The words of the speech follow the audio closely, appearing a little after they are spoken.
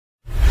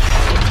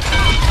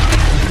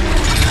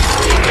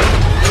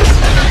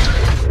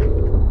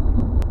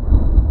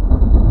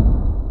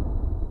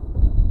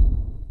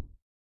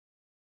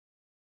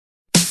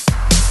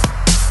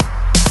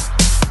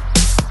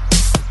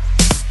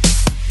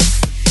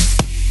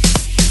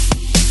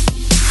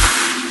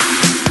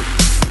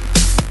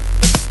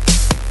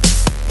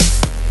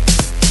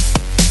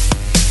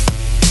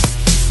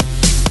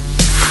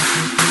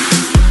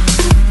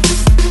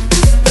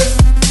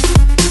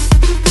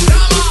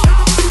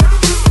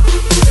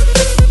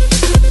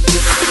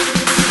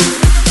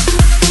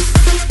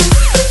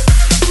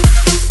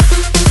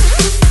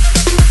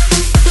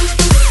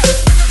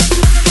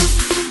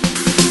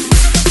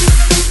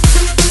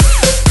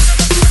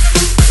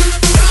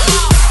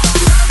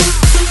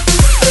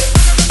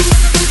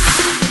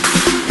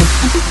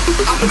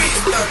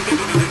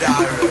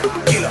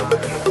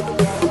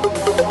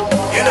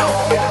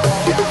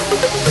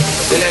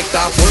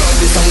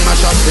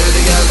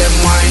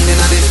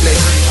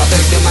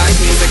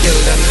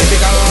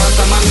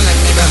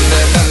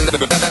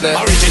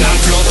Original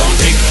flow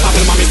tantric.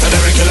 Appelle moi Mr.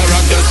 Derek, killer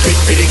rock the street.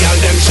 Pretty girl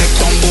them shake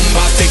some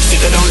bombastic.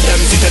 Sit it on them,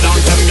 sit it on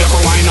them. You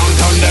can wine on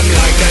turn them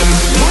like them.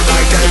 Not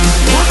like them,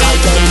 not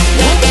like them,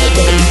 not like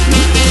them,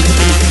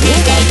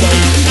 not like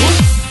them.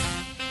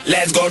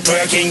 Let's go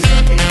twerking.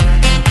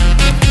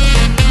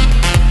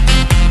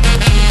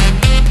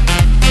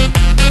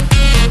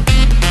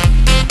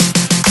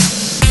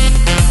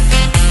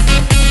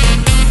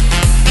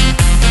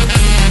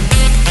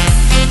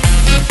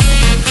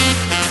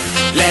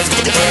 Let's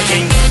go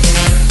twerking.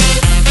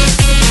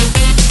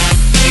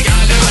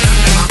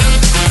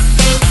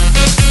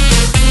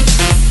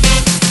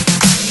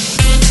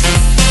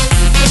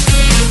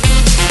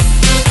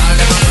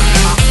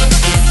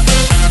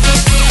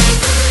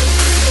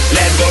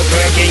 Let's go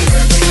twerking.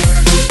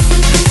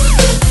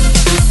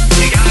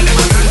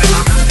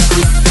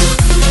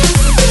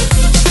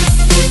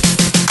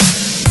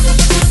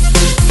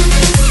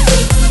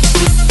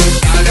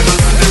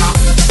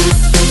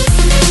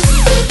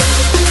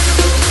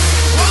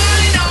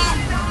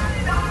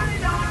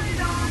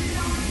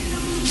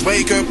 Je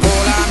prie que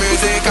pour la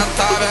musique à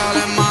travers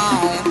le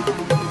monde.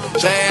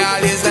 Je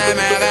réalisais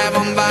mes rêves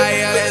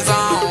envahir les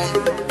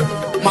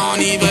ondes.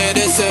 M'enivrer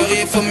de ce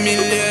riff au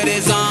milieu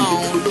des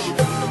anges.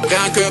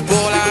 Rien que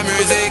pour la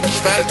musique, je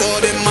fais le tour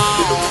du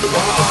monde.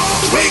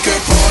 Je prie que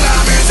pour la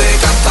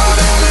musique à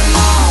travers le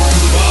monde.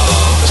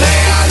 Je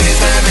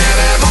réalisais mes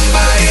rêves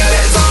envahir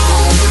les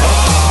ondes.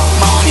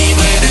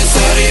 M'enivrer de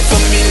ce riff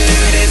au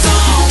milieu des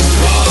anges.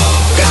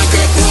 Rien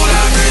que pour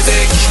la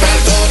musique, je fais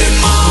le tour du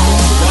monde.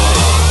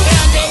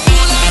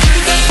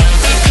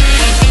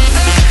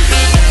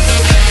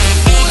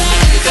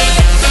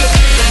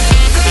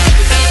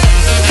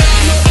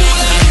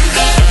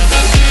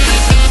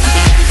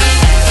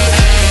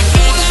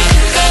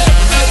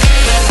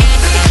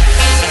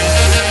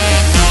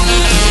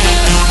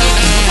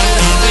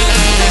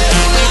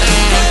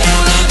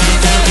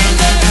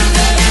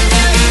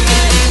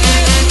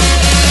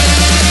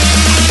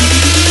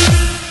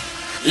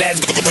 Let's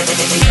go.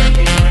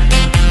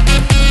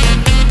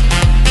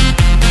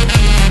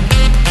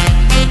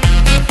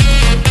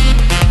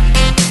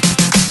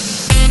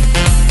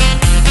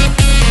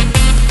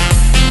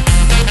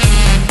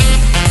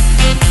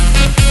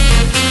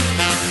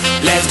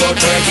 Let's go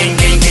twerking,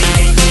 king, king,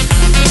 king.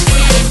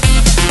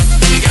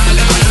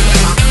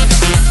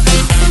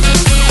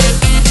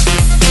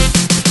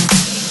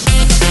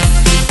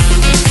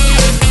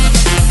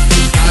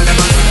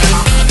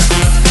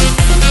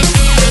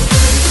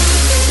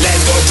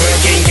 Let's go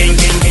twerking, king,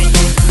 king, king.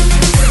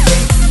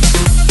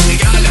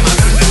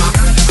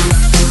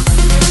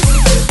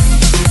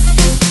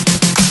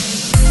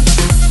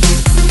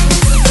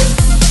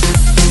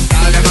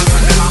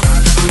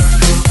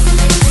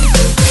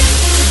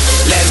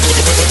 Let's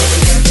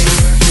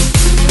go.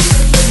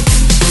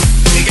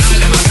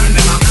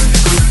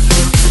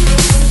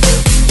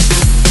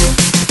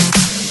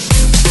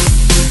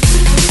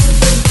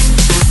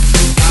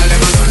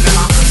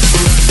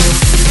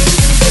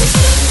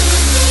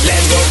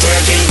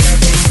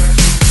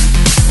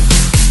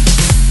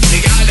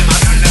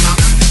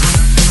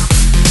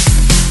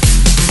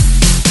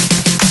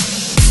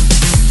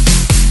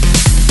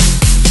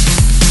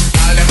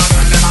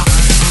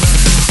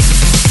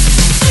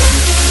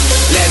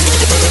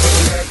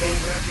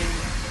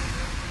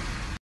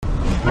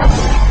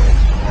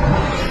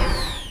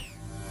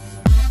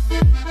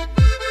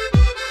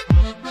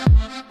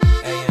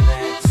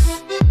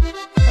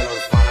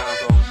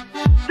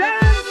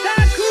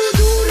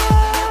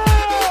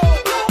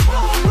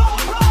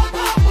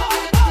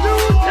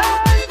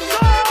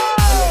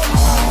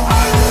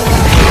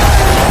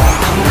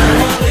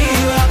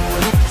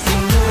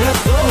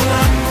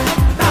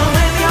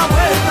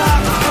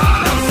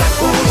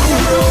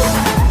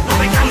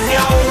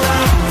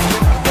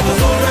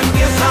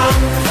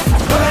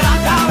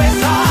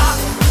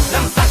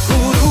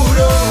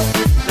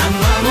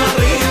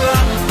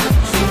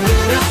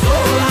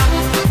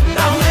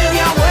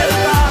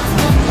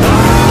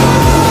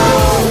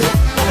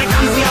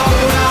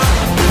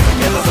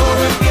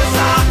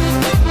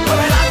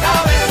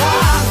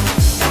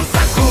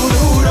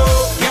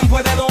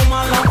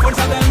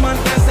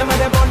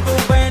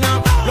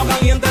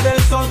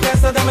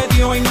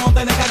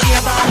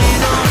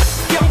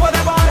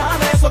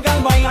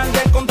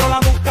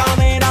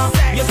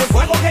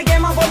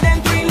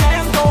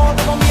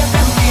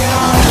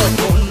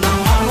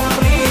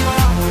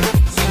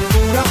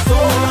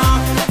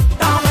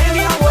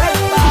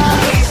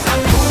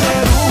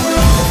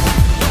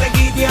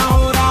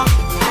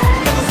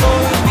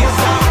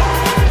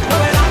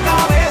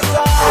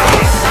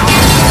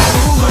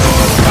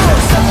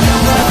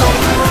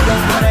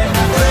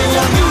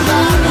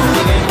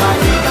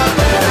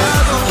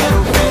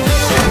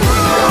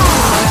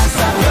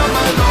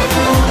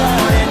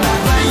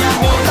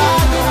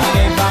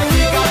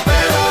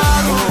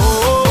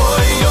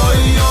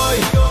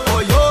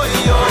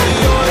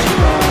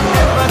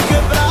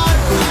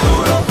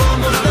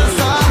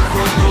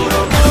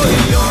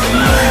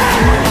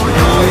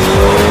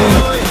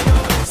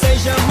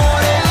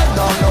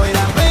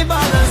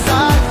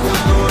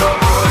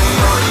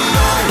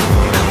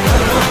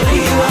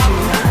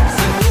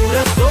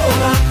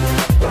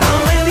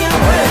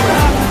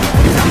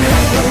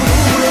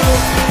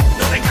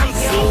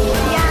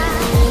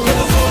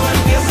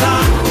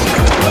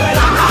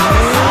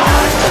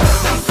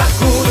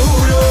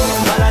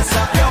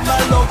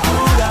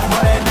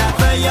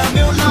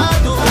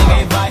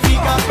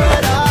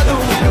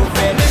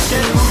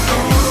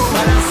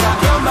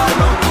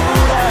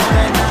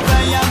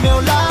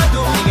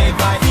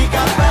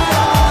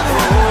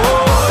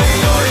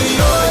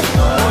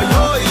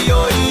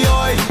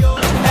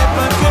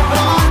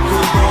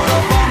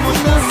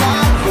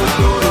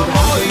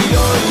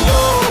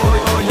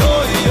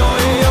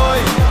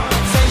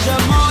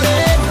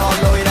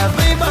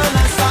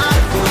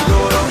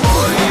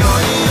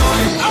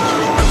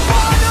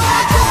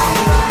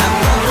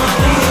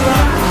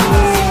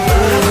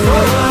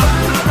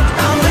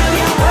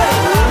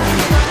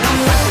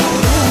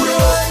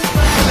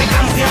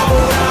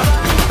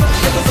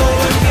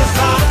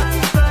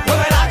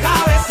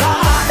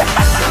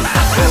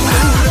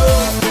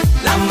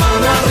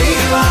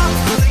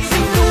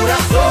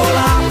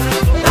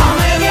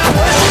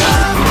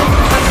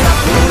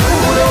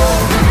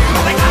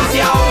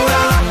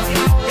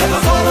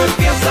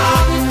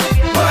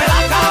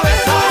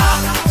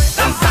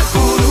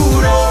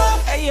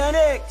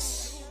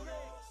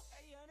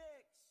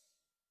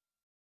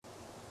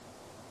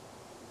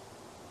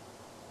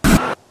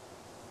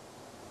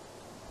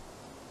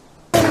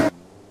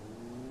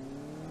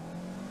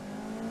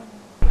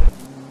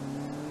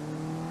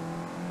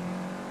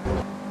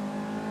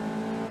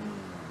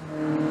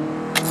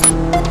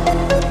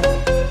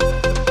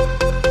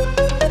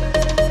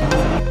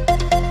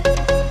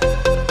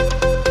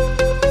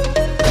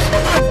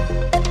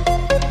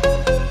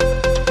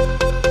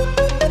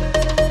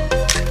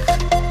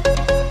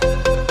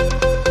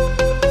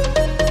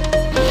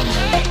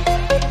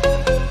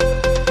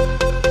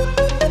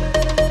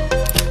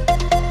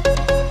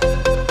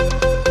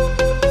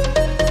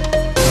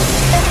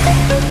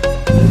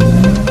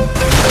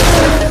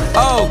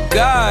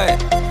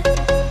 God.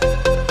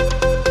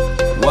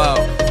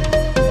 Whoa.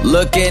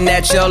 Looking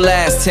at your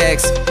last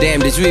text. Damn,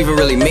 did you even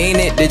really mean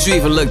it? Did you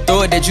even look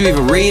through it? Did you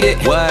even read it?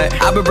 What?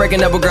 I've been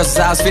breaking up with girls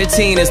since I was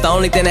 15. It's the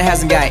only thing that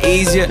hasn't got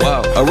easier.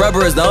 Whoa. A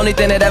rubber is the only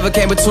thing that ever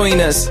came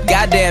between us.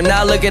 Goddamn,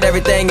 now look at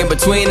everything in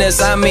between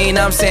us. I mean,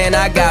 I'm saying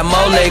I got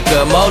more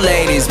liquor, more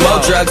ladies, more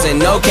drugs and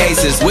no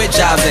cases, with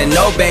jobs and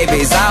no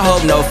babies. I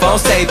hope no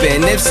phone's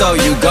taping. If so,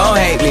 you gon'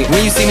 hate me.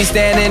 When you see me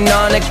standing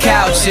on the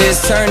couches,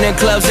 turning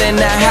clubs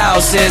into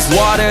houses,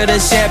 water to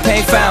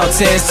champagne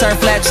fountains, turn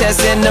flat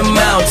chests into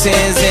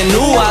mountains. And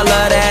ooh, I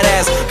love that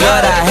ass,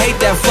 but I hate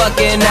that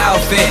fucking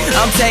outfit.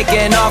 I'm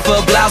taking off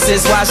her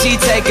blouses while she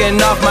taking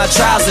off my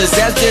trousers.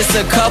 That's just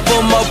a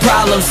couple more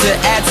problems to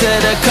add to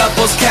the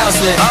couple's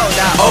counseling. Oh,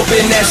 now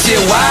open that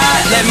shit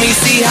wide, let me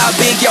see how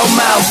big your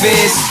mouth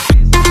is.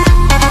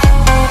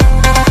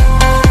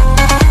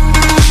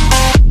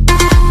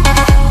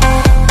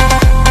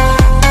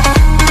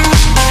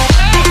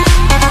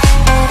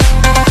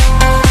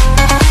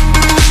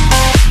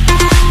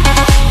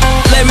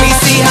 Let me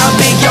see how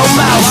big your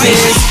mouth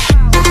is.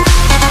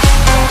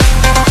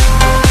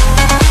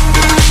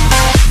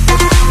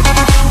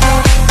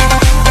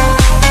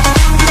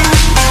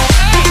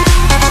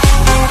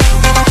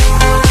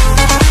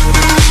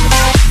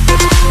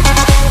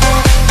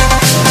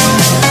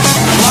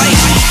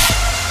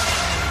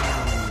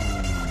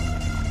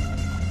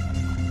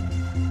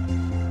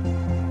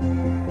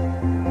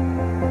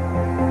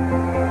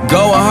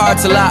 Going hard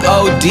till I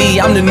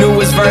OD. I'm the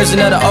newest version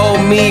of the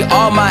old me.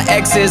 All my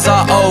exes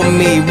are old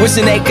me,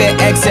 wishing they could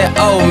exit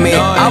old me.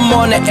 I'm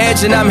on the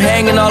edge and I'm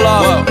hanging all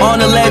off.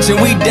 On the ledge and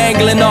we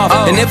dangling off.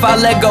 And if I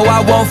let go, I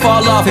won't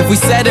fall off. If we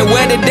said it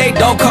where the date,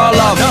 don't call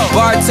off.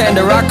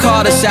 Bartender, I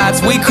call the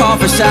shots. We call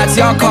for shots,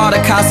 y'all call the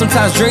cops.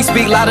 Sometimes drinks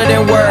speak louder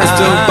than words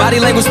do. Body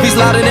language speaks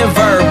louder than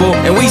verbal.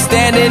 And we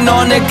standing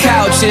on the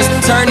couches,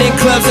 turning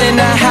clubs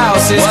into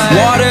houses,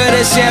 water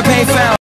to champagne fountains.